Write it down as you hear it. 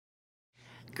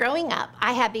Growing up,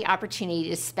 I had the opportunity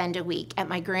to spend a week at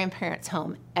my grandparents'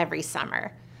 home every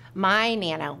summer. My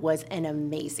Nana was an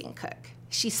amazing cook.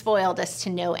 She spoiled us to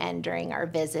no end during our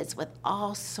visits with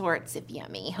all sorts of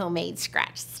yummy homemade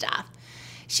scratch stuff.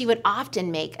 She would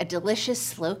often make a delicious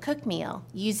slow-cooked meal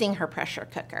using her pressure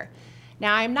cooker.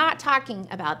 Now, I'm not talking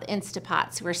about the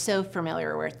Instapots we're so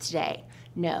familiar with today.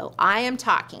 No, I am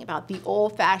talking about the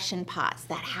old-fashioned pots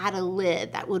that had a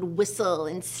lid that would whistle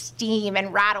and steam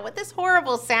and rattle with this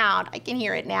horrible sound. I can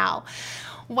hear it now.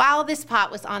 While this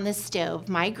pot was on the stove,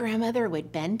 my grandmother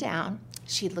would bend down.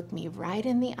 She'd look me right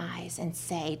in the eyes and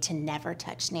say to never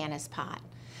touch Nana's pot.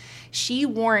 She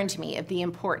warned me of the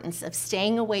importance of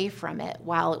staying away from it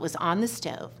while it was on the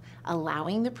stove,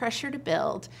 allowing the pressure to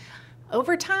build.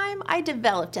 Over time, I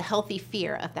developed a healthy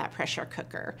fear of that pressure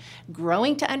cooker,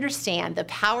 growing to understand the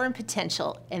power and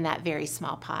potential in that very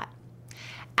small pot.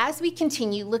 As we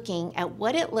continue looking at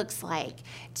what it looks like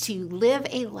to live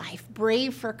a life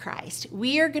brave for Christ,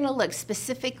 we are going to look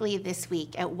specifically this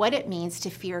week at what it means to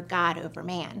fear God over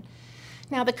man.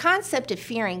 Now, the concept of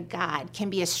fearing God can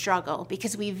be a struggle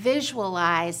because we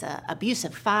visualize an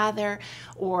abusive father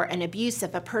or an abuse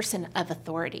of a person of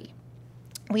authority.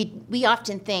 We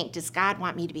often think, does God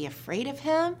want me to be afraid of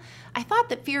him? I thought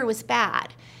that fear was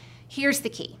bad. Here's the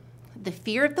key. The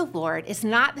fear of the Lord is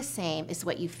not the same as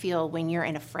what you feel when you're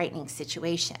in a frightening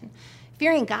situation.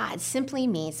 Fearing God simply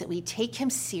means that we take him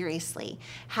seriously,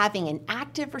 having an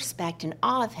active respect and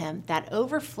awe of him that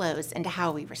overflows into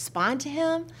how we respond to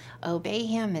him, obey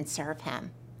him, and serve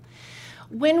him.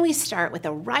 When we start with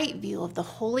a right view of the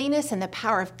holiness and the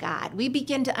power of God, we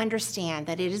begin to understand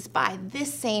that it is by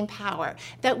this same power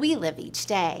that we live each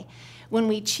day. When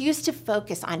we choose to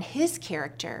focus on his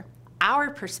character, our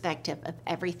perspective of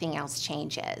everything else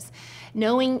changes.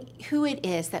 Knowing who it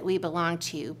is that we belong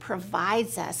to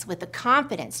provides us with the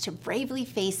confidence to bravely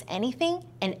face anything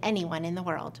and anyone in the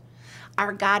world.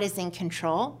 Our God is in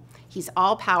control. He's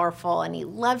all-powerful, and he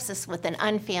loves us with an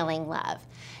unfailing love.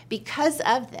 Because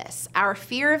of this, our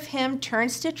fear of him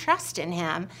turns to trust in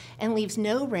him and leaves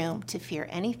no room to fear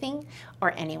anything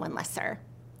or anyone lesser.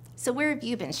 So where have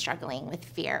you been struggling with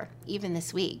fear, even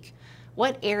this week?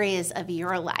 What areas of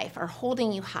your life are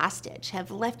holding you hostage,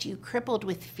 have left you crippled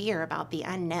with fear about the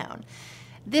unknown?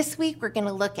 This week, we're going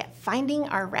to look at finding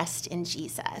our rest in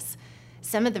Jesus.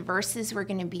 Some of the verses we're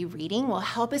going to be reading will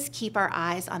help us keep our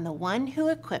eyes on the one who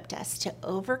equipped us to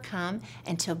overcome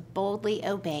and to boldly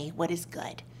obey what is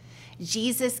good.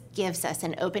 Jesus gives us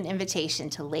an open invitation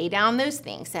to lay down those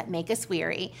things that make us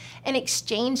weary and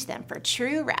exchange them for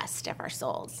true rest of our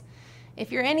souls.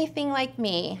 If you're anything like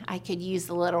me, I could use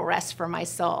a little rest for my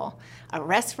soul, a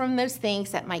rest from those things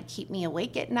that might keep me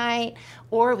awake at night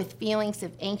or with feelings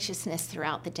of anxiousness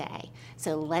throughout the day.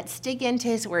 So let's dig into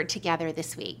his word together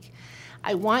this week.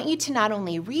 I want you to not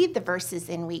only read the verses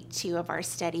in week 2 of our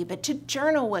study, but to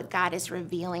journal what God is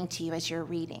revealing to you as you're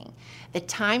reading. The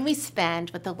time we spend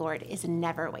with the Lord is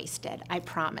never wasted, I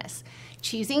promise.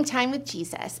 Choosing time with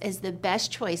Jesus is the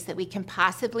best choice that we can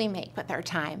possibly make with our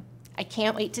time. I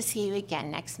can't wait to see you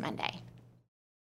again next Monday.